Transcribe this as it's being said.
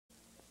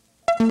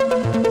Wait.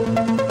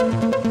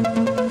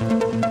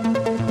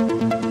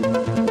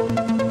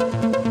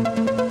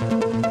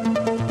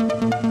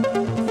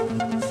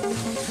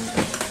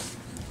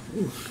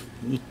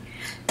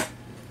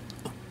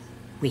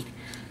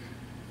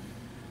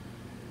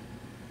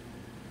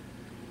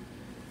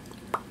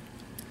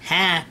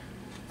 Hi,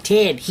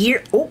 Ted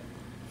here. Oh,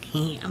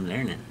 I'm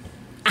learning.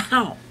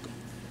 Ow.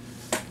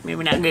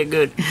 Maybe not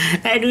good.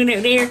 How you doing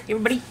out there,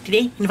 everybody,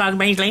 today in the Foggy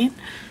Brains land?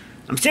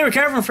 I'm still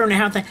recovering from the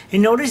health thing.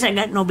 And notice I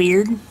got no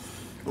beard.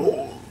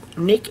 Oh,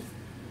 I'm naked.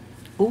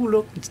 Oh,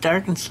 look, it's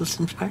dark and still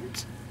some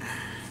parts.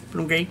 But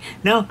I'm great.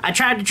 No, I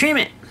tried to trim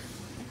it.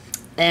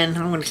 And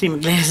I'm going to clean my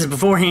glasses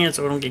beforehand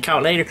so I don't get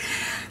caught later.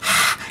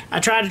 I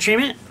tried to trim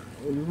it,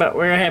 but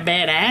where I had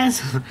bad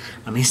eyes,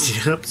 I messed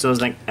it up. So I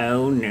was like,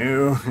 oh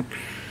no.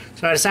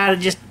 So I decided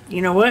just,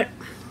 you know what?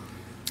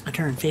 I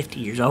turned 50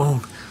 years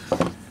old.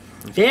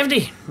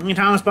 50? Me and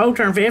Thomas both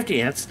turned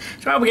 50. That's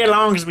why we get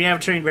along, because we have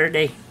a tree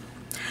birthday.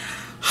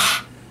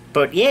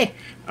 But yeah,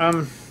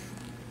 when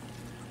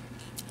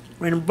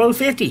we're both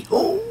 50.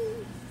 Oh,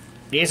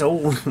 yes,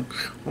 old.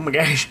 Oh my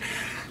gosh.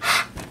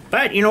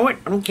 But you know what?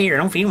 I don't care. I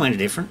don't feel any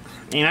different.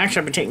 And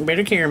actually, I've been taking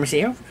better care of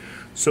myself.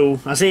 So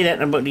I say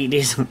that about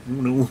this.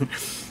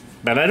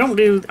 But I'm not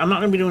going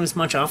to be doing this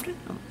much often.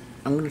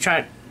 I'm going to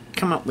try to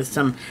come up with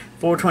some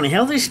 420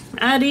 healthy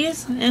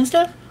ideas and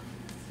stuff.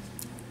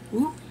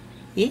 Ooh,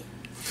 yeah.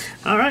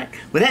 Alright.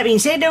 With that being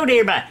said, though,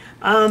 everybody,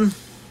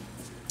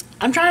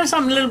 I'm trying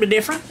something a little bit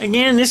different.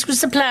 Again, this was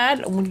supplied.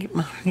 I'm going to get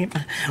my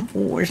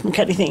where's my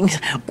cutty things?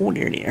 Oh,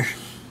 there.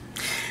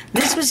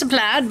 This was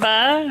supplied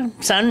by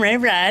Sunray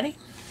Variety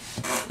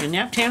in the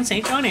uptown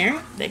St. John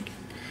area. They get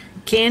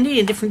candy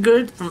and different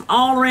goods from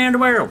all around the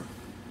world.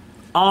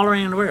 All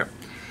around the world.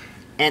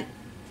 And,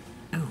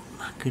 oh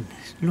my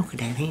goodness, look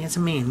at that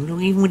handsome man. You know,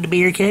 even with the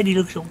beard cut, he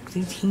looks so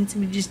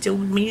handsome. He just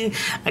told me,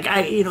 like,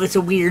 it's so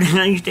weird.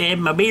 I used to have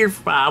my beard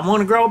for a while. I want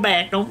to grow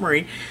back, don't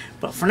worry.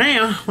 But for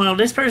now, well,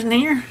 this person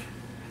here,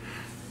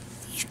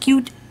 he's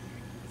cute.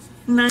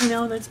 And I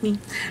know that's me.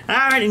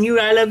 Alright, and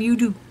I love you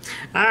too.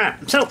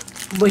 Alright, so,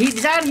 but he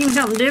decided to give me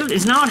something different.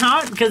 It's not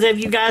hot, because if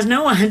you guys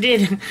know, I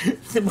did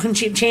the one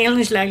chip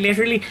challenge, like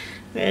literally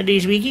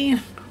this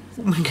weekend.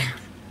 Oh my god.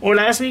 Or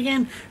last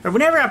weekend, or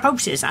whenever I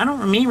post this. I don't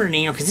remember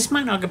now, because this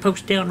might not get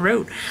posted down the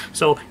road.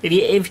 So,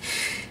 if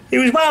it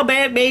was a while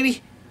back,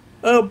 baby.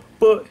 But,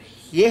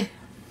 yeah.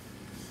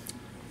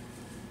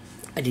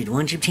 I did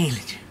one chip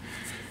challenge.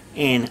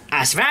 And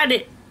I survived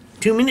it.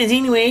 2 minutes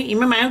anyway, in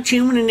my mouth,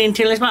 chewing, and then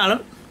until I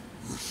swallowed.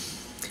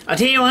 I'll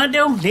tell you what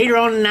though, later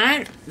on in the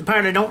night, the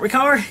part I don't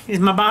record is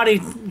my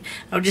body.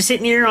 I was just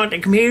sitting here on the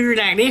computer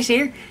like this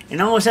here,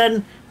 and all of a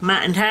sudden,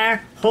 my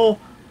entire whole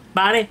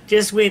body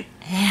just went,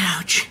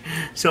 ouch.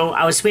 So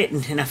I was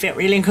sweating, and I felt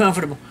really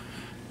uncomfortable.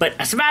 But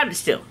I survived it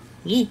still.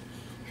 Yeah.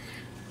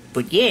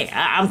 But yeah,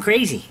 I'm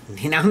crazy,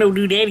 and I'll never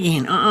do that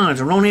again.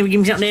 So don't ever give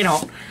me something that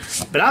hot.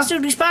 But I'll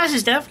still do spicy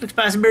stuff, like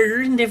spicy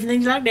burgers and different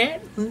things like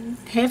that. And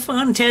have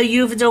fun and tell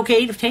you if it's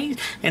okay to taste,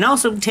 and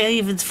also tell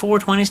you if it's a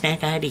 420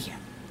 snack idea.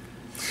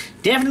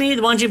 Definitely,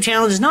 the one chip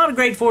challenge is not a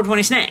great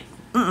 420 snack.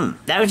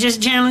 That was just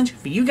a challenge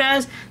for you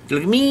guys to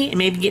look at me and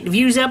maybe get the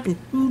views up and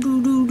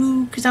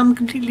because I'm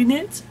completely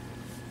nuts.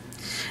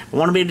 I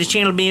want to be able this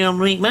channel to be able to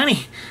make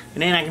money.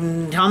 And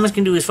then Thomas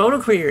can do his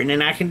photo career, and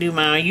then I can do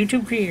my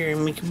YouTube career,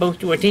 and we can both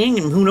do our thing,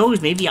 and who knows,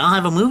 maybe I'll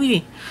have a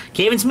movie.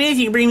 Kevin Smith,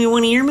 you can bring me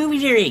one of your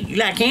movies there. You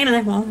like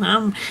Canada? Well,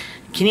 I'm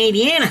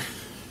Canadiana.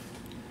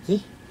 Yeah.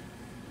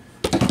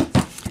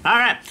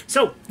 Alright,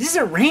 so this is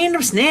a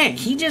random snack.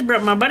 He just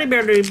brought, my buddy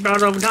brought it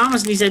over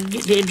Thomas, and he said,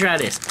 get try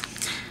this.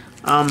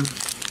 I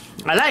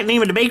like the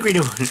name of the bakery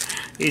though.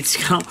 It's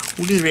called,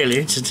 this is really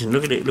interesting.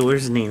 Look at it,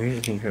 where's the name? Here's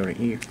the thing right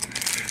here.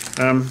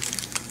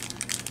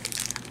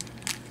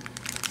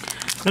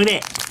 Look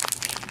at that.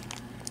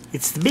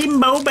 It's the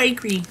Bimbo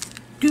Bakery.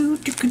 Do.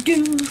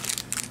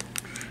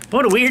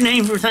 What a weird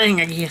name for a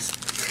thing, I guess.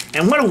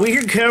 And what a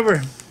weird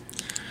cover.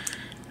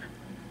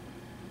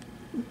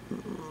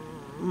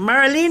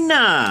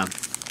 Marinela.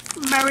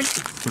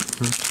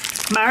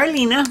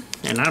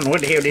 And I don't know what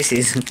the hell this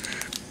is.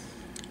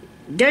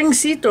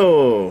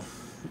 Gansito.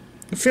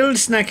 Filled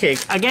snack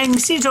cake. A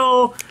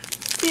Gansito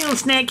filled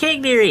snack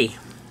cake dairy.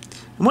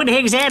 And what the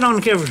heck is that on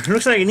the cover? It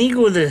looks like an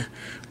eagle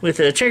with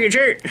a checkered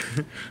shirt.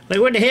 Like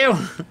what the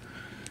hell?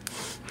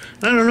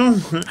 I don't know.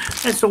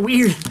 That's so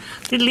weird.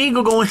 Little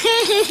eagle going,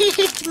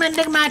 look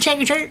at my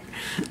checkered shirt.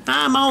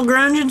 I'm all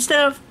grunge and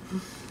stuff.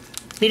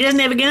 He doesn't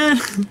have a gun.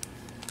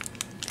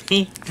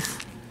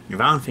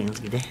 Nirvana fans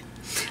get that.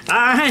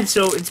 Alright,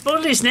 so it's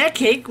supposedly a snack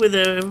cake with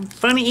a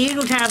funny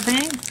eagle type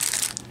thing.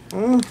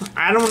 Oh,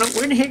 I don't know.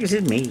 Where the heck is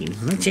it made?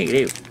 Let's check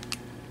it out.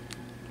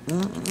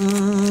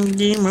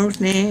 Demo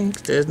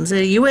Snacks. Doesn't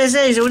say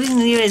USA, so it isn't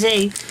the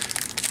USA.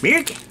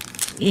 America.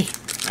 Yeah,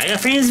 I got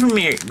friends from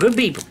America. Good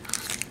people.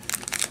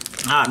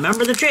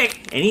 Remember the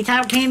trick. Any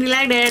type of candy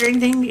like that or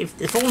anything, if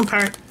it's falling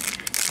apart,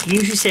 you can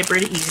usually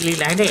separate it easily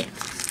like that.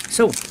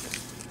 So,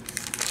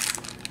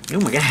 oh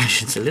my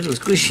gosh, it's a little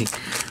squishy.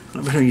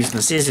 I better use my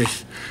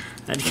scissors.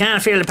 To kind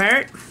of fell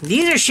apart.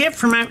 These are shipped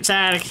from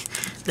outside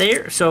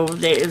there, so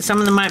some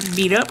of them might be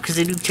beat up because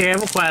they do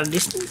travel quite a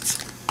distance.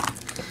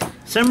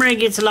 Sunray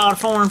gets a lot of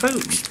foreign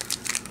foods,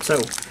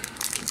 so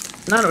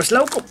none of it's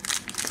local,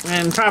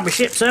 and probably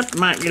ships up.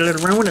 Might get a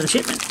little ruin in the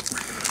shipment.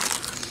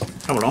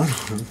 Hold on.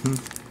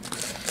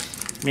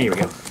 There we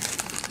go.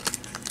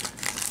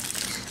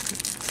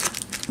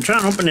 I'm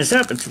trying to open this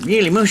up. It's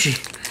really mushy.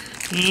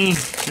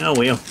 Oh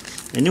well.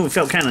 I knew it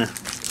felt kind of,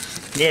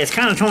 yeah, it's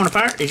kind of torn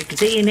apart, as you can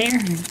see in there.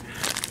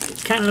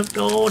 It kind of looked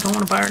all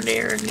torn apart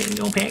there, and then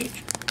go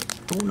package.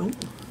 Oh no,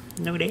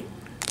 no that.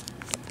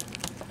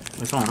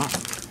 What's going on?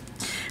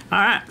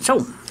 Alright,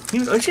 so,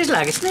 it's just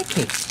like a snack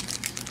cake.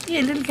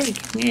 Yeah, a little cake.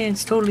 Yeah,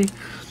 it's totally,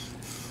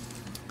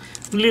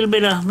 a little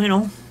bit of, you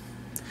know,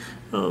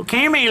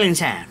 caramel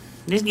inside.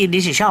 Let's give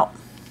this a shot.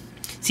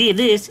 See if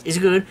this is a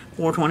good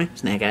 420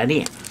 snack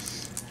idea.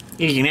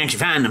 If you can actually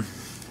find them.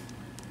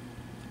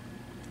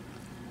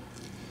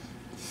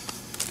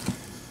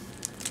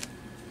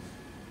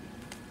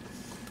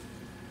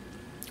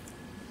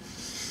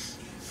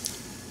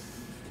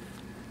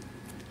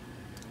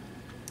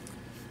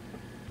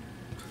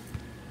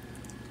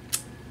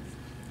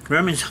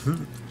 Rummage.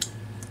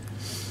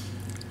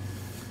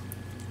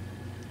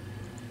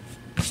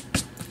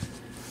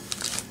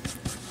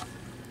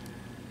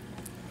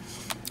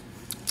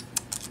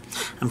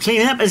 I'm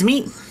cleaning up his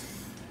meat.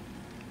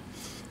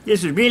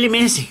 This was really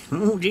messy.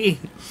 Oh gee.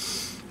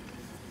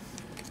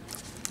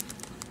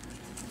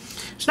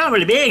 It's not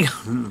really big.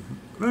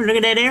 Look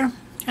at that there.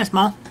 That's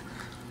small.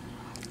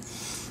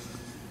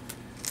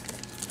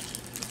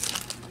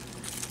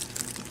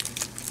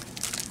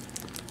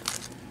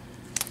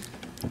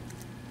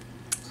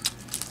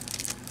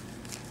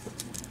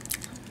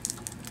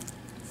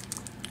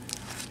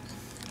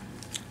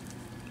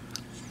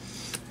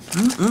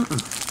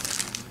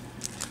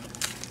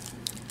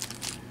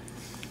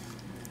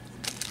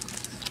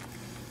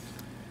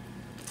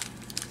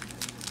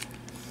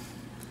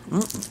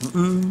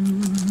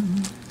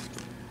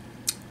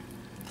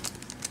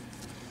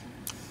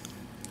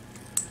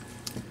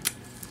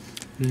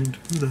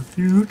 Into the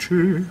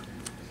future.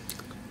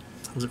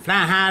 Does it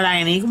fly high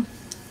like an eagle?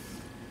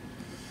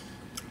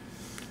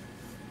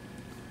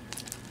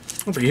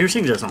 Hopefully you hear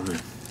sings us on there.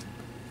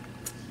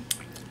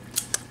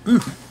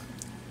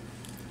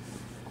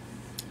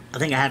 I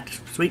think I have to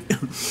sweet.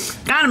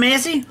 Kind of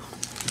messy.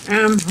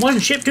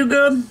 Wasn't shipped too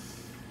good.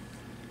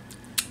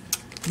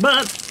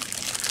 But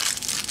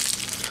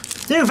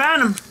still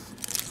find them.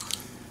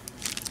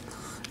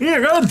 These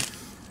are good.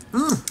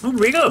 Those are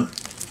pretty good.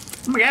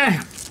 Oh my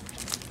god.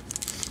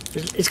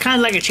 It's kind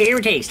of like a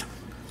cherry taste.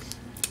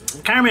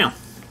 Caramel.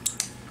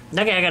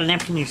 Okay, I got a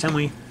napkin here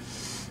somewhere.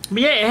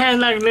 But yeah, it has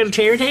like a little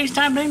cherry taste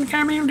type thing,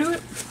 caramel to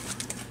it.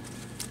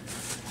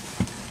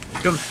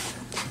 Good.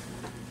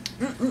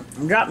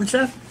 I'm dropping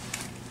stuff.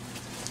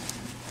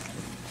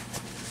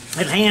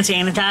 Little hand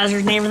sanitizers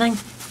and everything.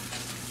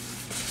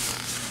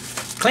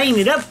 Clean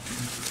it up.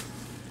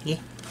 Yeah.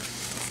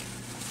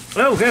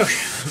 Oh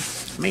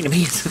gosh. Made a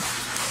mess.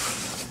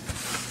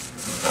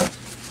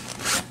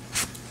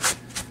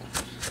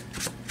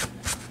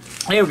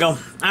 There we go.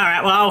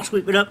 Alright, well I'll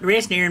sweep it up the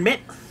rest here in a bit.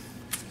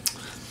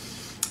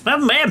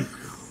 Nothing bad.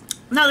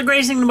 Not the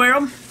greatest thing in the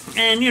world.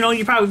 And you know,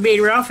 you're probably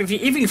better off if you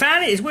can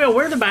find it. It's well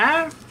worth a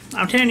buy.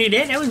 I'm telling you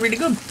that was really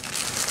good.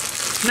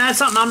 Now it's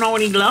something I'm not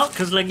going to eat a lot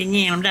because, like,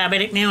 again, I'm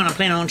diabetic now and I'm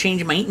planning on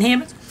changing my eating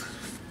habits.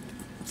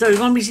 So you're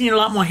going to be seeing a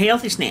lot more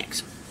healthy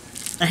snacks.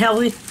 A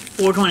healthy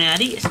 420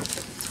 ideas.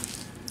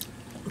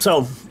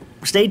 So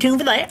stay tuned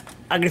for that.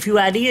 I got a few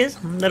ideas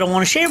that I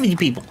want to share with you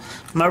people.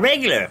 My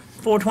regular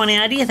 420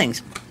 idea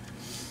things.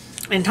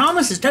 And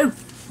Thomas is too.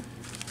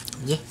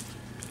 Yeah.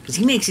 Because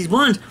he makes these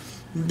ones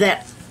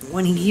that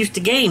when he used to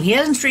game. He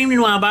hasn't streamed in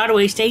a while, by the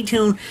way. Stay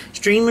tuned.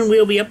 Streaming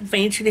will be up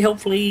eventually,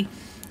 hopefully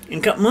in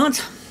a couple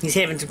months. He's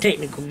having some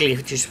technical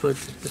glitches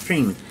with the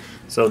streaming.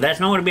 So that's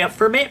not going to be up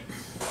for a bit.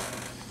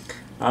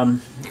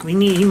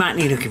 He might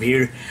need a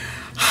computer.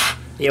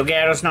 The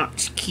Elgato's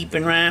not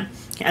keeping right.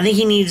 I think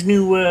he needs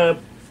new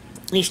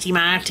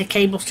HDMI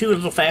cables too, a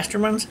little faster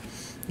ones.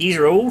 These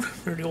are old.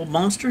 They're the old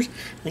monsters.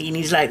 I think he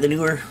needs like the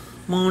newer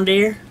one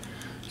there.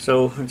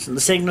 So the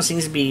signal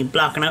seems to be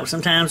blocking out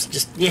sometimes.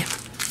 Just, yeah.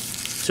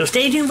 So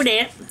stay tuned for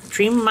that.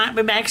 Stream might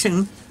be back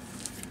soon.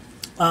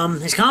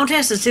 His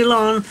contest is still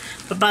on,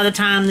 but by the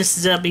time this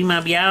is up, he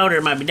might be out or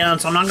it might be done,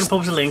 so I'm not going to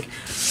post a link.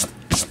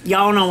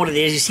 Y'all know what it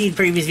is. You see the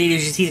previous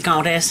videos, you see the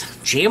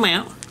contest. Check them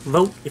out.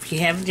 Vote if you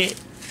haven't yet.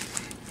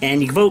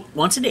 And you can vote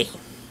once a day.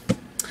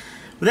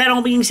 With that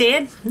all being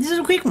said, this is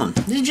a quick one.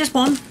 This is just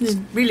one. This is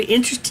really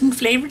interesting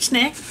flavored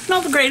snack.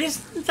 Not the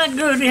greatest. It's not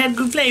good. It had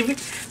good flavor.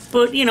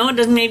 But, you know, it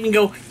doesn't make me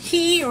go,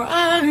 he or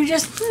I.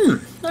 Just,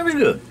 that was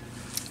good.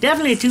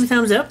 Definitely a 2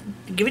 thumbs up.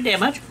 Give it that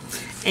much.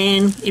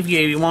 And if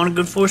you want a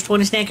good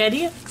 420 snack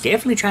idea,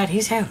 definitely try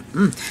his out.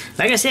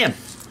 Like I said,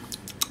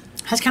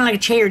 has kind of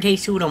like a cherry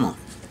taste to it almost.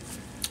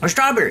 Or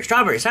strawberry,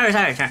 sorry.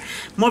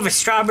 More of a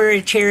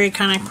strawberry cherry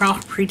kind of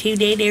cross pretty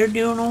there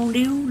doing all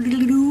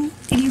do.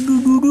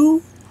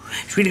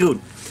 It's really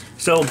good.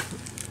 So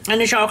and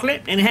the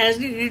chocolate, and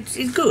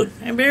it's good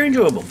and very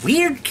enjoyable.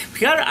 Weird.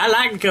 I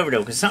like the cover though,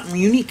 because something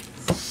unique.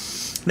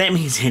 That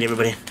means it,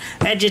 everybody.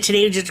 That just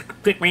today was just a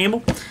quick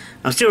ramble.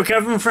 I'm still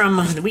recovering from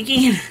the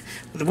weekend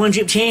with the one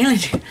chip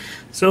challenge.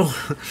 So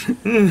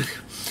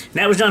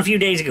that was done a few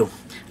days ago.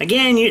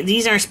 Again,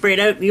 these aren't spread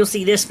out. You'll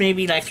see this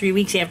maybe like 3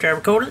 weeks after I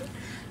recorded it.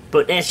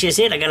 But that's just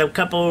it. I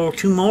got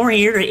two more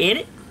here to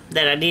edit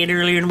that I did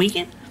earlier in the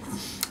weekend.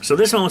 So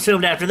this one was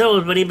filmed after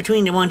those, but in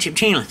between the one chip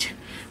challenge.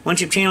 One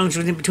chip challenge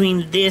was in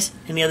between this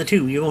and the other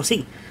two. You're going to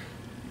see.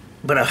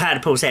 But I had to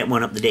post that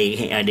one up the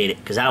day I did it.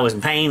 Because I was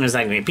in pain. I was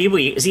like, people,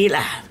 you can see it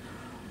live.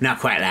 Not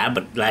quite live,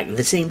 but like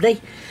the same day.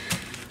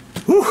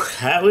 Whew,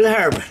 that was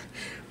hard.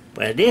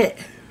 But I did it.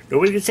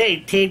 Nobody can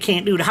say Ted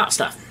can't do the hot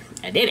stuff.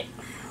 I did it.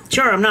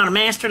 Sure, I'm not a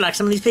master like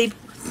some of these people.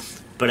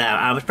 But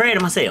I was proud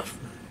of myself.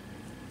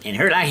 And it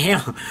hurt like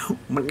hell. Oh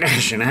my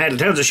gosh, and I had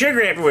tons of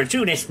sugar everywhere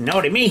too. That's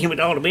naughty me with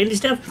all the bendy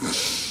stuff.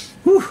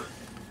 Whew.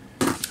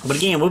 But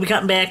again, we'll be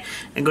cutting back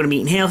and going to be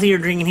eating healthier,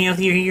 drinking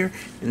healthier here.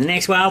 In the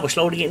next while, we're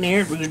slowly getting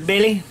there. Bruised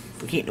belly.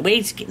 We're getting the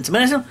weights, getting some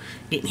muscle,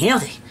 getting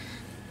healthy.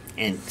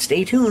 And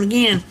stay tuned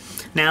again.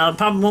 Now, it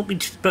probably won't be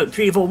about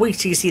 3 or 4 weeks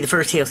till you see the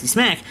first healthy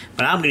snack.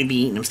 But I'm going to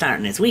be eating them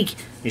starting this week.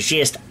 It's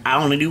just,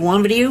 I only do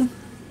one video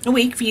a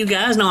week for you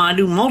guys. No, I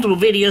do multiple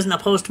videos and I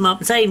post them up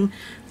and save them.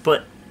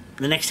 But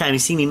the next time you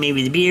see me,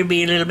 maybe the beer will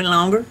be a little bit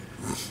longer.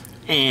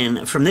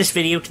 And from this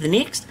video to the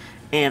next.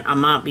 And I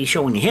might be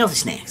showing you healthy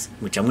snacks,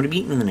 which I'm going to be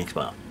eating in the next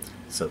while.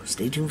 So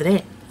stay tuned for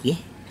that. Yeah.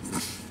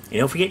 And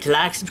don't forget to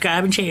like,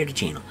 subscribe, and share the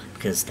channel.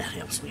 Because that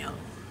helps me out.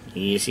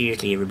 Yeah,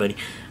 seriously, everybody.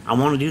 I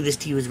want to do this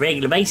to you as a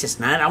regular basis.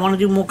 Now, I want to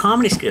do more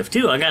comedy stuff,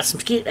 too. I got some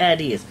skit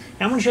ideas.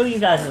 I'm going to show you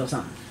guys a little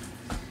something.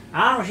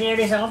 I don't share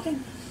this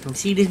often.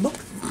 See this book?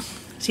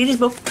 See this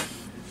book?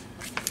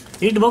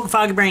 Here's the book of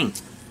Foggy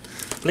Brains.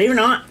 Believe it or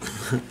not,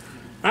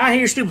 I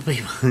hear stupid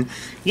people.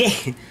 Yeah,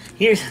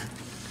 here's...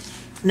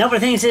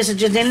 Nobody thinks this is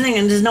just anything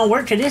and there's no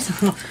work to this.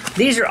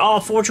 These are all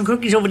fortune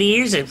cookies over the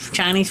years of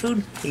Chinese food.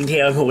 You can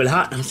tell I go with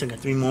hot. I still got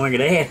 3 more I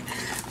gotta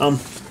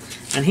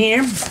have. And here,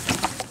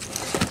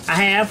 I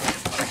have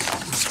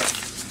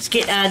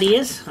skit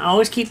ideas. I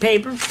always keep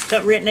paper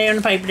cut written there on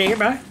the paper there,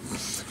 right?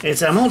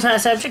 It's a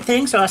multi-subject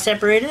thing, so I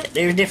separated it.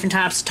 There's different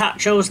types of talk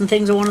shows and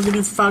things I wanted to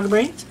do for Foggy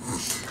Brains.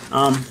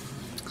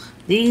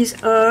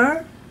 These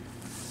are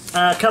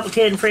a couple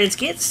Ted and Fred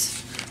skits.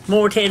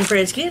 More Ted and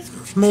Fred skits.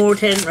 More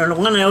Ted, or the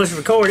one that was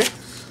recorded.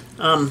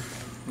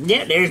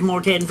 Yeah, there's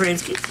more Ted and Fred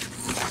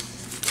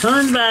skits.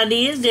 Tons of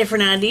ideas,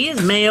 different ideas.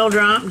 Male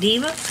drop,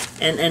 diva,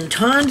 and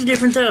tons of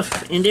different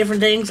stuff and different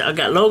things. I've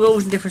got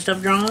logos and different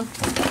stuff drawn.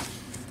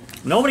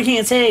 Nobody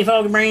can say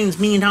Foggy Brains,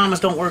 me and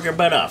Thomas don't work our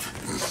butt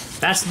off.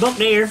 That's the book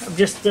there of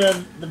just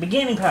the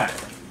beginning part.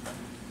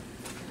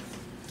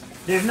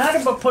 There's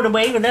another book put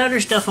away with other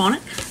stuff on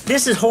it.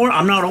 This is horror.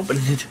 I'm not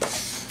opening it.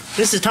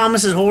 This is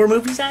Thomas's horror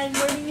movies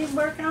he's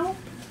working on.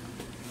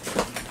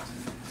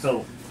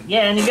 So,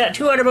 yeah, and you got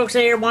 2 other books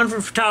there. One for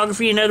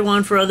photography, another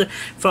one for other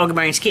Foggy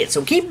Brain skits.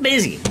 So keep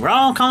busy. We're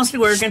all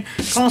constantly working,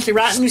 constantly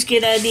writing new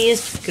skit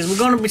ideas, because we're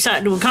going to be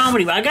starting doing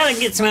comedy. But I got to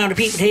get some other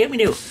people to help me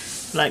do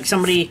it. Like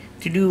somebody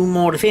to do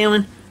more of the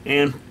filming.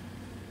 And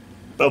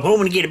I'm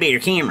hoping to get a better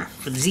camera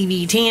for the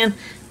ZV-10,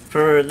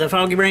 for the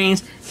Foggy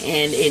Brains,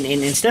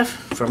 and stuff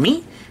for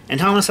me. And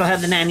Thomas will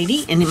have the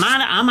 90D, and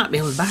I might be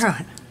able to borrow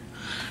it.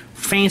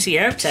 Fancy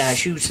outside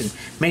shoots and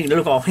make it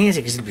look all fancy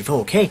because it'll be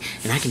 4K,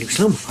 and I can do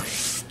slow-mo.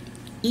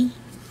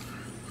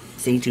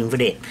 Stay tuned for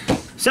that.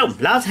 So,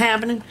 lots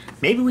happening.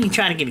 Maybe we can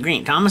try to get a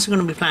grant. Thomas is going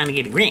to be planning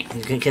to get a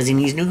grant because he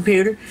needs a new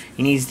computer.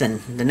 He needs the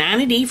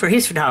 90D for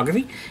his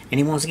photography, and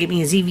he wants to get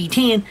me a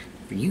ZV-10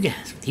 for you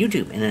guys with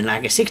YouTube. And then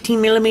like a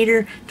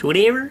 16mm to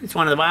whatever. It's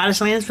one of the widest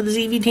lenses for the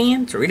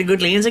ZV-10. It's a really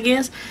good lens, I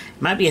guess.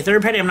 It might be a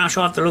third party. I'm not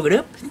sure. I'll have to look it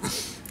up.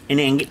 And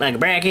then get like a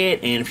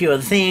bracket and a few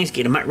other things.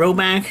 Get a roll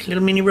back,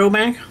 little mini roll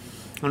back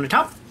on the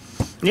top.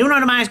 Even though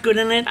the mic's good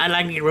in it, I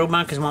like to get a roll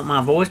back because I want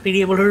my voice to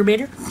be able to hear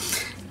better.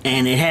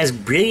 And it has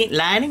brilliant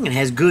lighting. It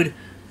has good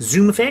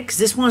zoom effects.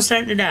 This one's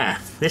starting to die.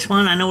 This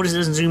one, I notice,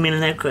 doesn't zoom in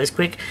and out as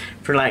quick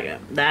for like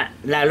that.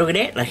 Like, look at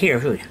that. Like here,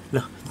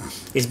 look.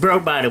 It's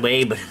broke, by the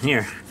way, but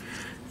here.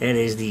 That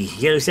is the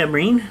yellow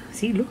submarine.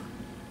 See, look.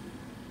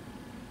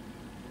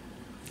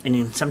 And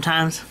then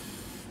sometimes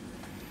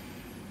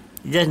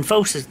it doesn't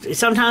focus.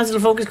 Sometimes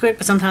it'll focus quick,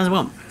 but sometimes it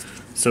won't.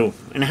 So,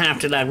 and I have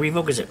to like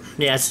refocus it.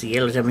 Yeah, that's the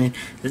yellow submarine.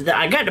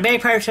 I got the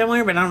back part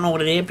somewhere, but I don't know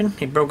what it happened.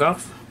 It broke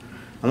off.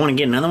 I want to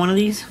get another one of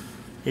these.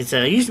 It's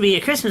used to be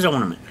a Christmas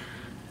ornament,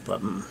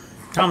 but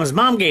Thomas'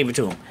 mom gave it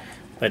to him.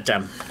 But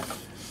and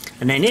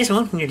then this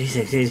one.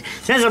 Since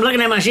I'm looking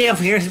at my shelf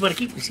here, this is what I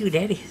keep. See what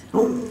that is.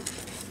 Oh,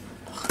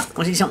 want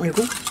to see something real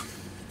cool?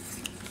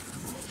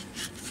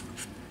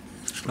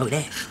 Look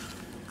at that.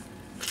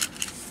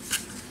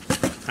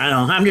 I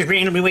don't know. I'm just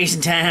randomly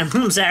wasting time.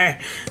 I'm sorry.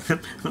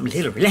 I'm a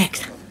little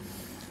relaxed.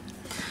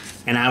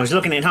 And I was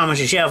looking at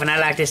Thomas' shelf, and I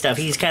like this stuff.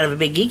 He's kind of a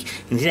big geek,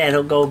 and he's that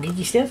old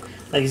geeky stuff.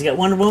 Like he's got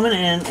Wonder Woman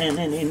and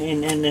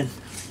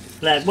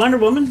like Wonder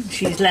Woman.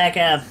 She's like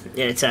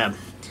it's a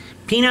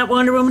peanut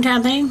Wonder Woman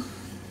type thing.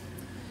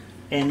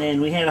 And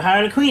then we have a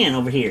Harley Quinn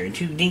over here, and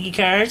 2 dinky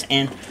cars,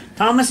 and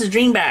Thomas's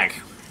dream bag.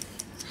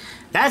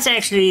 That's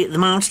actually the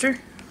monster.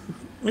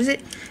 What is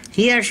it?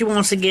 He actually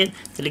wants to get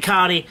the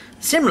Ducati,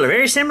 similar,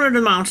 very similar to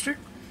the monster.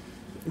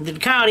 The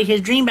Ducati,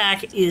 his dream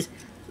bag is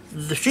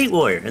the Street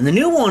Warrior, and the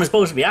new one is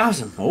supposed to be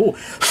awesome. Oh,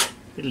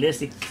 little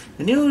listy.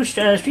 The new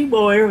Street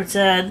Warrior, it's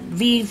a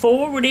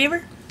V4,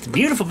 whatever. It's a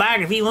beautiful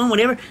bag, V1,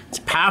 whatever. It's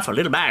a powerful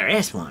little bag,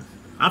 S1.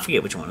 I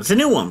forget which one. It's a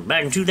new one,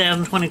 back in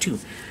 2022,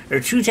 or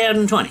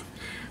 2020.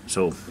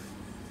 So,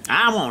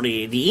 I want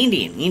the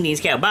Indian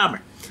Scout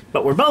Bomber.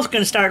 But we're both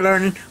going to start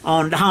learning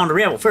on the Honda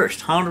Rebel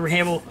first. Honda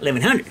Rebel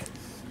 1100.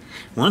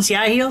 Once the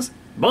eye heals,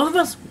 both of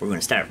us, we're going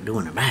to start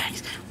doing our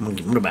bags. I'm going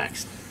to get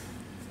motorbikes.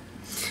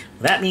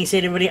 With that being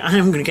said, everybody,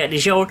 I'm going to cut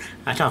this short.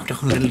 I talked on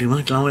a little too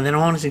much longer than I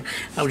wanted to.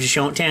 I was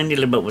just telling you a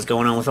little bit what's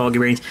going on with Foggy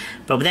Brains.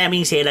 But with that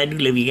being said, I do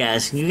love you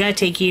guys. You guys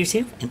take care of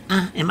yourself, and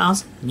I am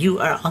awesome. You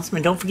are awesome,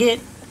 and don't forget,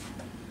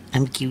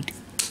 I'm cute.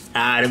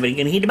 Alright, everybody,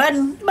 gonna hit the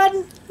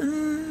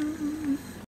button.